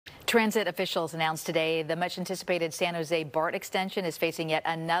Transit officials announced today the much anticipated San Jose BART extension is facing yet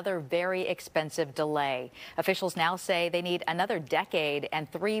another very expensive delay. Officials now say they need another decade and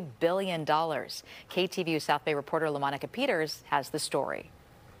 $3 billion. KTVU South Bay reporter LaMonica Peters has the story.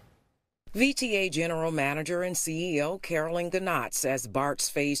 VTA General Manager and CEO Carolyn Gannott says BART's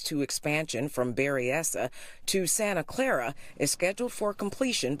Phase 2 expansion from Berryessa to Santa Clara is scheduled for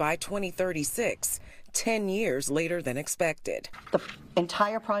completion by 2036, 10 years later than expected. The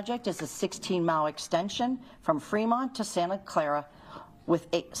entire project is a 16-mile extension from Fremont to Santa Clara with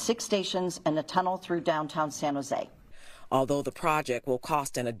 6 stations and a tunnel through downtown San Jose. Although the project will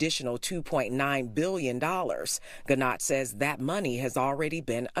cost an additional $2.9 billion, Gannott says that money has already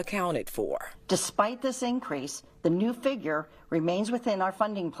been accounted for. Despite this increase, the new figure remains within our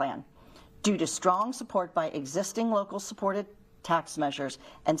funding plan due to strong support by existing local supported tax measures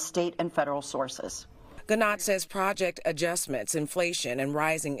and state and federal sources. Gannott says project adjustments, inflation, and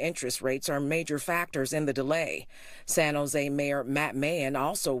rising interest rates are major factors in the delay. San Jose Mayor Matt Mahan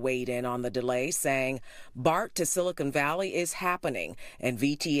also weighed in on the delay, saying BART to Silicon Valley is happening, and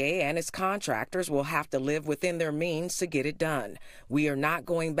VTA and its contractors will have to live within their means to get it done. We are not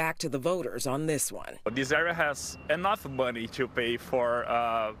going back to the voters on this one. This area has enough money to pay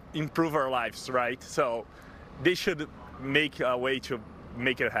for improve our lives, right? So they should make a way to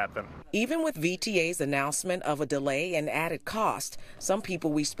make it happen. Even with VTA's announcement of a delay and added cost, some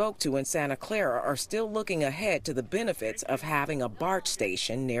people we spoke to in Santa Clara are still looking ahead to the benefits of having a BART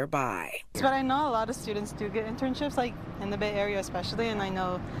station nearby. But I know a lot of students do get internships, like in the Bay Area especially, and I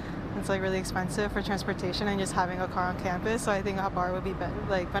know it's like really expensive for transportation and just having a car on campus, so I think a BART would be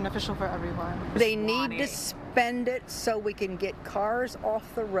beneficial for everyone. They need to spend it so we can get cars off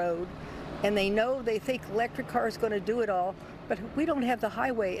the road, and they think electric car is going to do it all, but we don't have the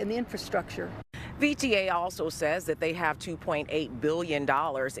highway and the infrastructure. VTA also says that they have $2.8 billion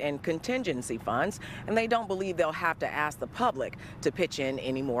in contingency funds, and they don't believe they'll have to ask the public to pitch in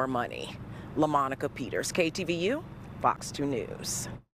any more money. LaMonica Peters, KTVU, Fox 2 News.